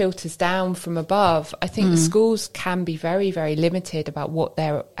unless it filters down from above, I think the schools can be very, very limited about what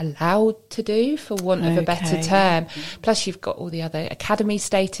they're allowed to do, for want of a better term. Plus you've got all the other academy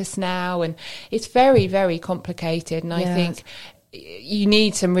status now, and it's very, very complicated. And I think you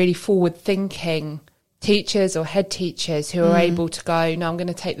need some really forward thinking teachers or head teachers who are able to go, no, I'm going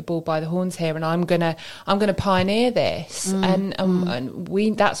to take the bull by the horns here, and I'm going to pioneer this. And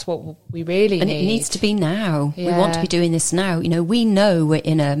that's what we really need. And it needs to be now. We want to be doing this now. We know we're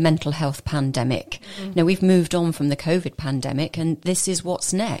in a mental health pandemic. We've moved on from the COVID pandemic, and this is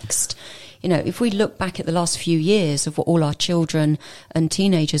what's next. If we look back at the last few years of what all our children and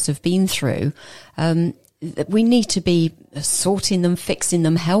teenagers have been through, we need to be sorting them, fixing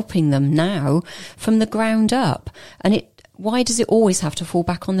them, helping them now from the ground up. And why does it always have to fall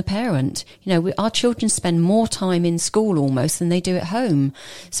back on the parent? Our children spend more time in school almost than they do at home.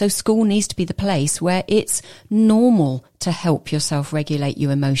 So school needs to be the place where it's normal to help yourself regulate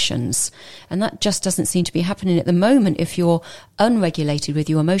your emotions. And that just doesn't seem to be happening at the moment. If you're unregulated with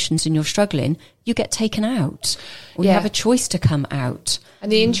your emotions and you're struggling, you get taken out, or you have a choice to come out.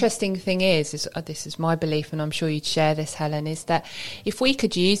 And the interesting thing is this is my belief, and I'm sure you'd share this, Helen, is that if we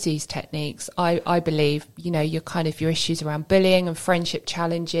could use these techniques, I believe, your issues around bullying and friendship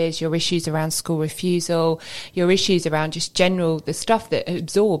challenges, your issues around school refusal, your issues around just general, the stuff that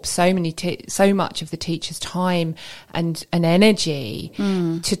absorbs so much of the teacher's time and energy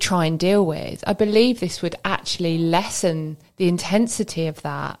to try and deal with. I believe this would actually lessen the intensity of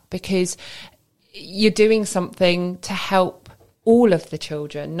that, because you're doing something to help all of the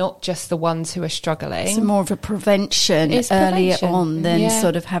children, not just the ones who are struggling. It's more of a prevention earlier on than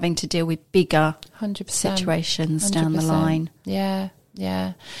sort of having to deal with bigger 100%, situations 100%. Down the line. Yeah.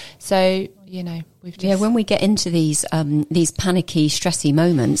 So, we've just... when we get into these panicky, stressy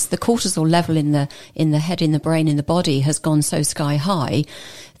moments, the cortisol level in the head, in the brain, in the body has gone so sky high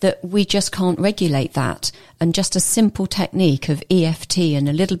that we just can't regulate that. And just a simple technique of EFT and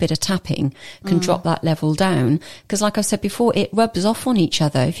a little bit of tapping can drop that level down. Because like I said before, it rubs off on each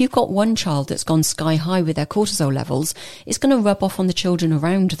other. If you've got one child that's gone sky high with their cortisol levels, it's going to rub off on the children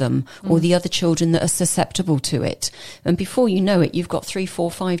around them or the other children that are susceptible to it. And before you know it, you've got 3, 4,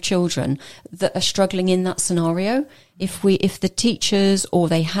 5 children that are struggling in that scenario. If the teachers, or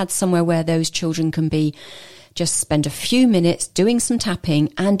they had somewhere where those children can be, just spend a few minutes doing some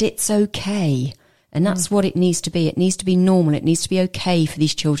tapping, and it's okay. And that's what it needs to be. It needs to be normal. It needs to be okay for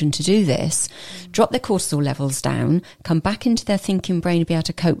these children to do this. Drop their cortisol levels down, come back into their thinking brain to be able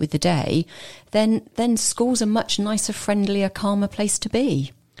to cope with the day. Then school's a much nicer, friendlier, calmer place to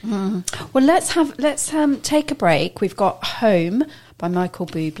be. Well, let's take a break. We've got Home by Michael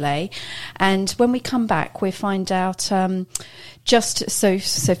Bublé, and when we come back, we'll find out just so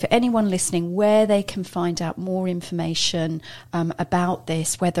for anyone listening, where they can find out more information about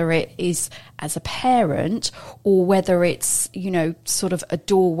this, whether it is as a parent or whether it's sort of a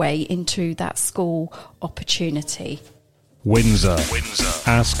doorway into that school opportunity. Windsor,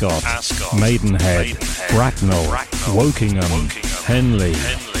 Ascot, Maidenhead, Bracknell, Wokingham, Henley,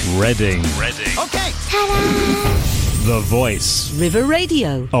 Reading. Okay. Ta-da! The voice. River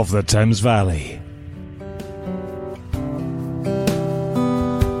Radio. Of the Thames Valley.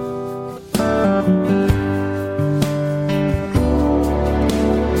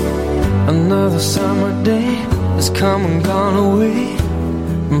 Another summer day has come and gone away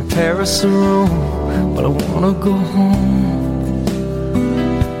from Paris or Rome, but I wanna go home.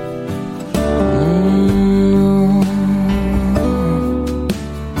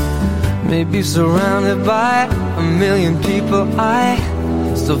 Maybe surrounded by a million people, I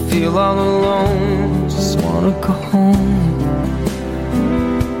still feel all alone. Just wanna go home.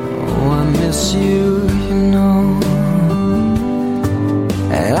 Oh, I miss you,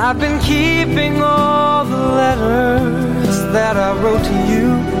 And I've been keeping all the letters that I wrote to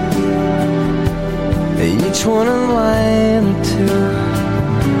you, each one a line or two.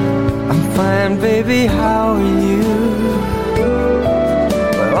 I'm fine, baby, how are you?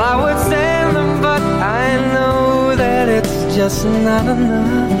 Well, I would send them, but I know that it's just not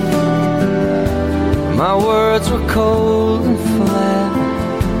enough. My words were cold and flat,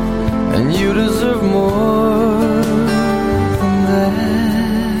 and you deserve more than that.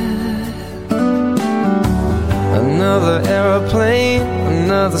 Another aeroplane,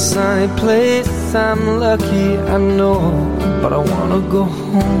 another sunny place. I'm lucky, I know, but I wanna go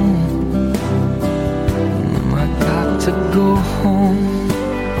home. I got to go home.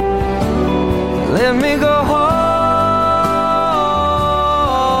 Let me go home.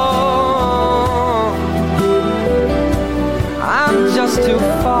 I'm just too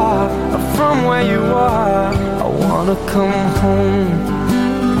far from where you are. I wanna come home.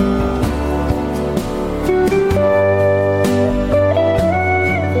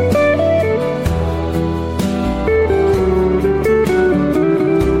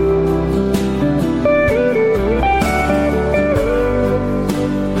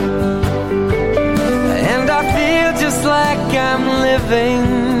 I'm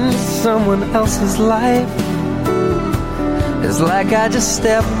living someone else's life. It's like I just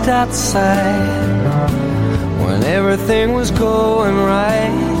stepped outside when everything was going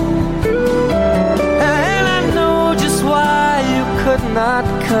right. And I know just why you could not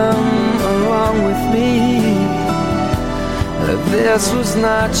come along with me. This was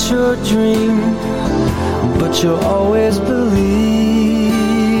not your dream, but you always believed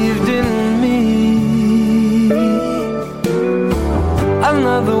in me.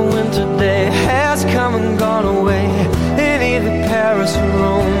 Another winter day has come and gone away in either Paris or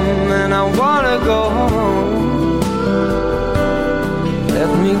Rome, and I wanna go home. Let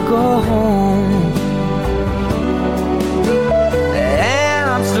me go home. And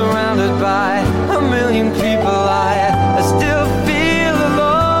I'm surrounded by a million people. I still feel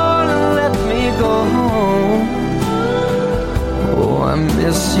alone. Let me go home. Oh, I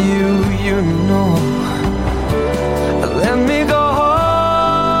miss you, you know. Let me go home.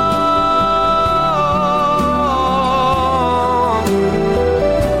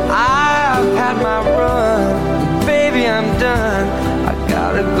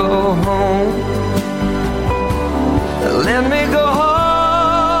 Go home. Let me go home.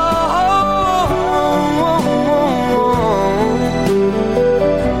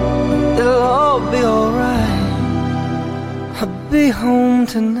 It'll all be alright. I'll be home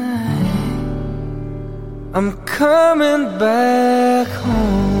tonight. I'm coming back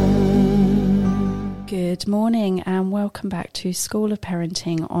home. Good morning and welcome back to School of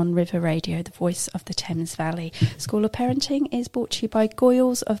Parenting on River Radio, the voice of the Thames Valley. School of Parenting is brought to you by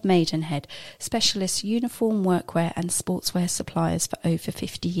Goyles of Maidenhead, specialist uniform, workwear and sportswear suppliers for over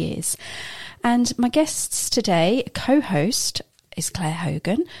 50 years. And my guests today, co-host, is Claire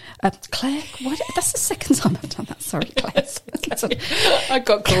Hogan. Claire, what? That's the second time I've done that. Sorry, Claire. I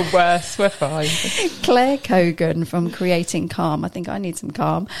got called worse. We're fine. Claire Hogan from Creating Calm. I think I need some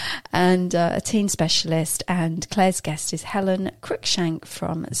calm. And a teen specialist. And Claire's guest is Helen Cruikshank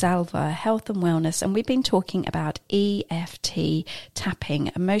from Zalva Health and Wellness. And we've been talking about EFT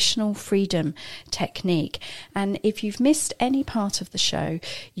tapping, emotional freedom technique. And if you've missed any part of the show,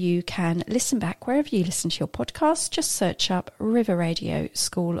 you can listen back wherever you listen to your podcast. Just search up River Radio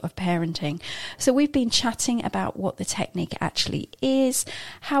School of Parenting. So we've been chatting about what the technique actually is,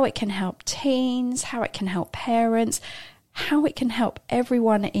 how it can help teens, how it can help parents, how it can help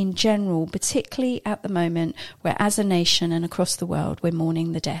everyone in general, particularly at the moment where as a nation and across the world we're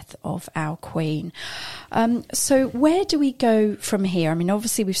mourning the death of our Queen. So where do we go from here? I mean,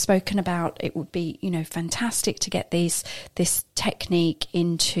 obviously we've spoken about it would be, fantastic to get this technique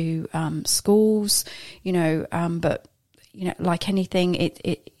into schools, but like anything,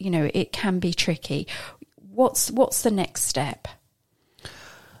 it can be tricky. What's the next step?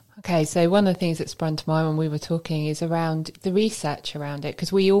 Okay, so one of the things that sprung to mind when we were talking is around the research around it,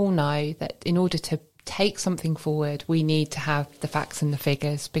 because we all know that in order to take something forward, we need to have the facts and the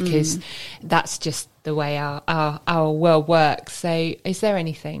figures, because that's just the way our world works. So is there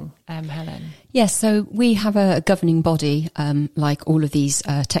anything, Helen? Yes, so we have a governing body, like all of these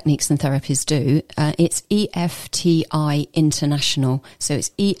techniques and therapies do. It's EFTI International. So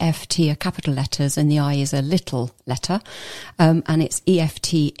it's EFT are capital letters and the I is a little letter. And it's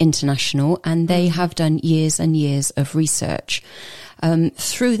EFT International. And they have done years and years of research.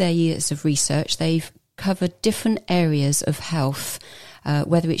 Through their years of research, they've covered different areas of health,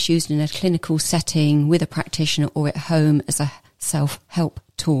 whether it's used in a clinical setting with a practitioner or at home as a self-help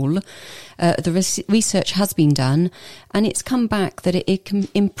tool. The research has been done, and it's come back that it can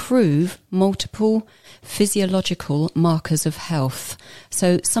improve multiple physiological markers of health.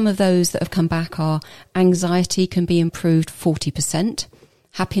 So some of those that have come back are anxiety can be improved 40%,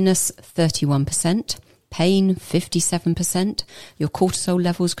 happiness 31%, pain 57%, your cortisol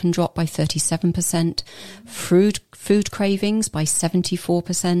levels can drop by 37%, food cravings by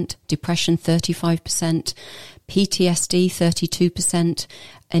 74%, depression 35%, PTSD 32%,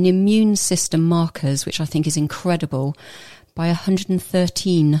 and immune system markers, which I think is incredible, by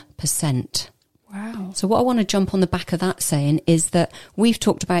 113%. Wow. So what I want to jump on the back of that saying is that we've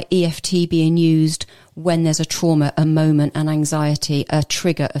talked about EFT being used when there's a trauma, a moment, an anxiety, a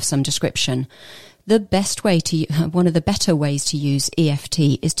trigger of some description. One of the better ways to use EFT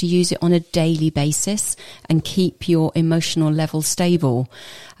is to use it on a daily basis and keep your emotional level stable.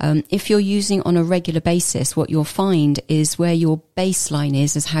 If you're using it on a regular basis, what you'll find is where your baseline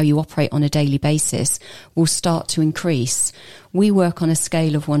is how you operate on a daily basis will start to increase. We work on a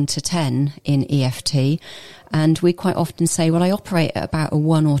scale of 1 to 10 in EFT, and we quite often say, well, I operate at about a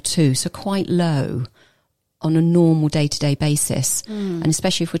 1 or 2, so quite low on a normal day-to-day basis. And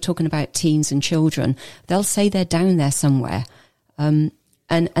especially if we're talking about teens and children, they'll say they're down there somewhere. And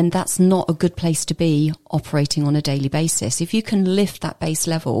that's not a good place to be operating on a daily basis. If you can lift that base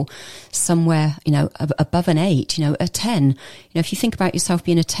level somewhere, above an 8, a 10, if you think about yourself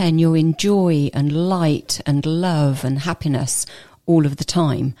being a 10, you're in joy and light and love and happiness all of the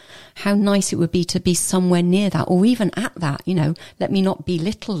time. How nice it would be to be somewhere near that, or even at that. Let me not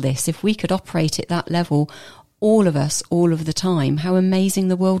belittle this. If we could operate at that level, all of us, all of the time, how amazing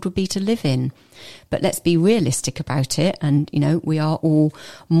the world would be to live in. But let's be realistic about it. And, we are all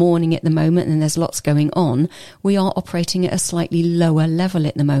mourning at the moment, and there's lots going on. We are operating at a slightly lower level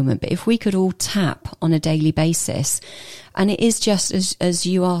at the moment. But if we could all tap on a daily basis, and it is just as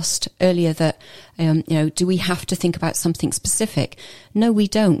you asked earlier that, do we have to think about something specific? No, we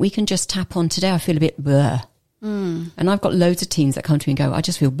don't. We can just tap on today. I feel a bit blur. And I've got loads of teens that come to me and go, I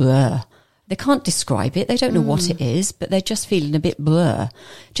just feel blur. They can't describe it. They don't know what it is, but they're just feeling a bit blur.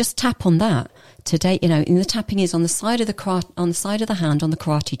 Just tap on that. Today, and the tapping is on the side of the hand on the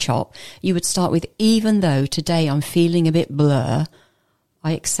karate chop. You would start with, even though today I'm feeling a bit blur,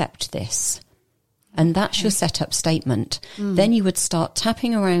 I accept this. And that's your setup statement. Then you would start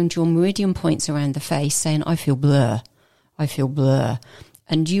tapping around your meridian points around the face, saying, I feel blur. I feel blur.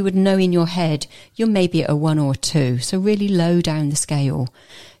 And you would know in your head, you're maybe at a 1 or 2. So really low down the scale.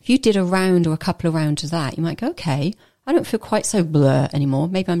 If you did a round or a couple of rounds of that, you might go, okay, I don't feel quite so blur anymore.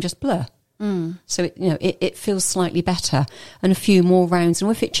 Maybe I'm just blur. So it feels slightly better, and a few more rounds.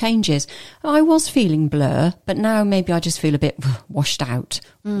 And if it changes, I was feeling blur, but now maybe I just feel a bit washed out,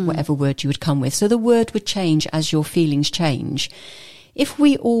 whatever word you would come with. So the word would change as your feelings change. If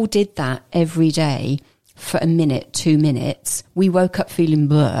we all did that every day for a minute, 2 minutes, we woke up feeling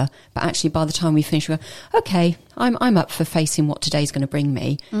blur, but actually by the time we finish, we're okay, I'm up for facing what today's going to bring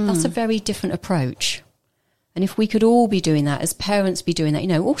me. That's a very different approach. And if we could all be doing that, as parents be doing that,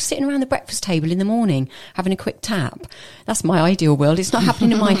 all sitting around the breakfast table in the morning, having a quick tap. That's my ideal world. It's not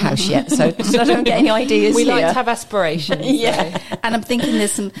happening in my house yet, so I don't get any ideas We here. like to have aspirations. Yeah. And I'm thinking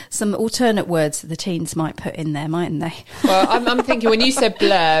there's some alternate words that the teens might put in there, mightn't they? Well, I'm thinking when you said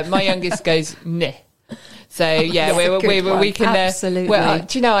blur, my youngest goes, neh. So, yeah, we can... Absolutely.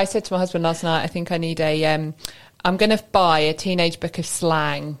 do you know, I said to my husband last night, I think I need I'm going to buy a teenage book of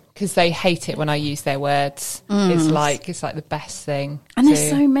slang, because they hate it when I use their words. It's like the best thing. And there's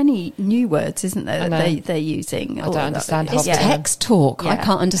so many new words, isn't there, that they're using. I don't understand It's text talk. Yeah. I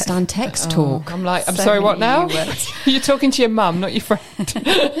can't understand text talk. I'm like, I'm So sorry, what many now? new words. You're talking to your mum, not your friend.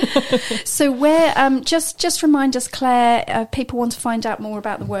 So where, just remind us, Claire, people want to find out more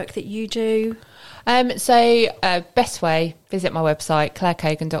about the work that you do. Best way, visit my website,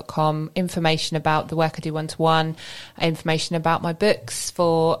 clairecagan.com, information about the work I do one-to-one, information about my books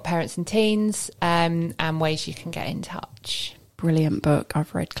for parents and teens, and ways you can get in touch. Brilliant book.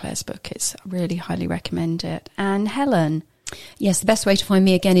 I've read Claire's book. I really highly recommend it. And Helen? Yes, the best way to find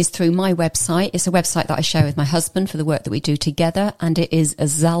me again is through my website. It's a website that I share with my husband for the work that we do together, and it is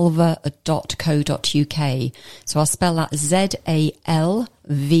zalva.co.uk. So I'll spell that ZALVA,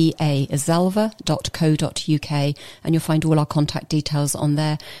 zalva.co.uk, and you'll find all our contact details on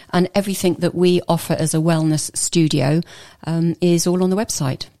there. And everything that we offer as a wellness studio is all on the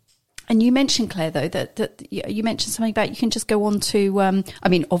website. And you mentioned, Claire, though, that you mentioned something about you can just go on to,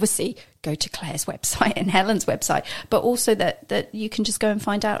 obviously, go to Claire's website and Helen's website, but also that you can just go and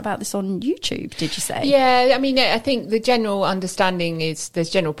find out about this on YouTube, did you say? Yeah, I mean, I think the general understanding is there's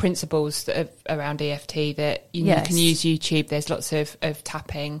general principles around EFT that you can use YouTube. There's lots of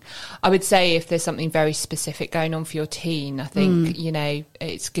tapping. I would say if there's something very specific going on for your teen, I think,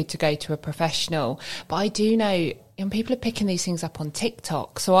 it's good to go to a professional. But I do know people are picking these things up on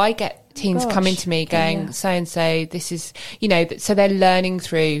TikTok. So I get teens coming to me going, so-and-so, this is, so they're learning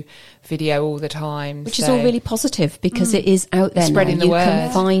through video all the time. Which is all really positive because it is out there spreading now. The word. You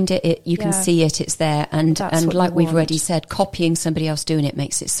can find it, you can see it, it's there. And like we've already said, copying somebody else doing it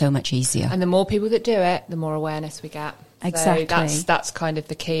makes it so much easier. And the more people that do it, the more awareness we get. Exactly. So that's kind of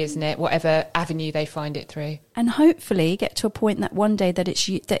the key, isn't it? Whatever avenue they find it through. And hopefully get to a point that one day that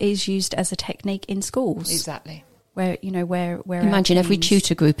that is used as a technique in schools. Exactly. Where imagine every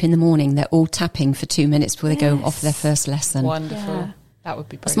tutor group in the morning, they're all tapping for 2 minutes before they go off their first lesson. Wonderful. Yeah. That would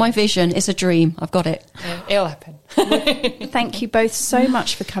be brilliant. It's my vision. It's a dream. I've got it. Yeah, it'll happen. Thank you both so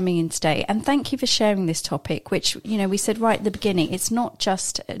much for coming in today, and thank you for sharing this topic, which we said right at the beginning, it's not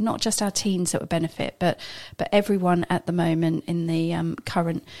just our teens that would benefit, but everyone at the moment in the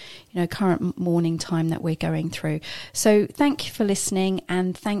current morning time that we're going through. So thank you for listening,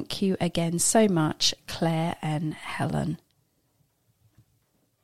 and thank you again so much, Claire and Helen.